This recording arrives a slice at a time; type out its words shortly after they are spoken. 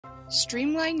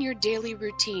Streamline your daily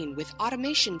routine with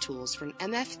automation tools from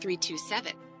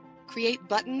MF327. Create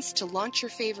buttons to launch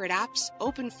your favorite apps,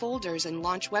 open folders, and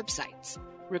launch websites.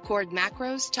 Record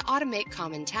macros to automate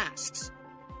common tasks.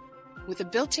 With a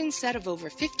built-in set of over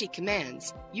 50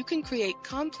 commands, you can create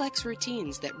complex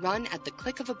routines that run at the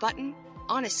click of a button,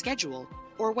 on a schedule,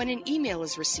 or when an email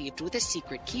is received with a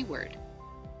secret keyword.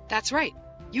 That's right,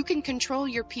 you can control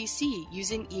your PC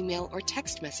using email or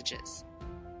text messages.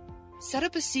 Set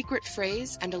up a secret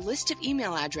phrase and a list of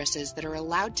email addresses that are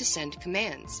allowed to send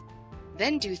commands.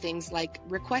 Then do things like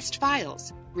request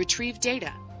files, retrieve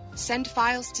data, send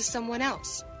files to someone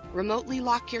else, remotely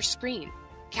lock your screen,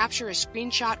 capture a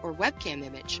screenshot or webcam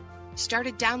image, start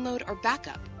a download or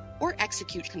backup, or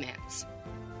execute commands.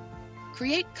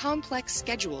 Create complex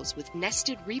schedules with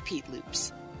nested repeat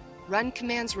loops. Run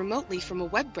commands remotely from a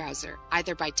web browser,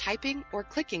 either by typing or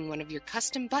clicking one of your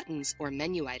custom buttons or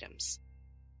menu items.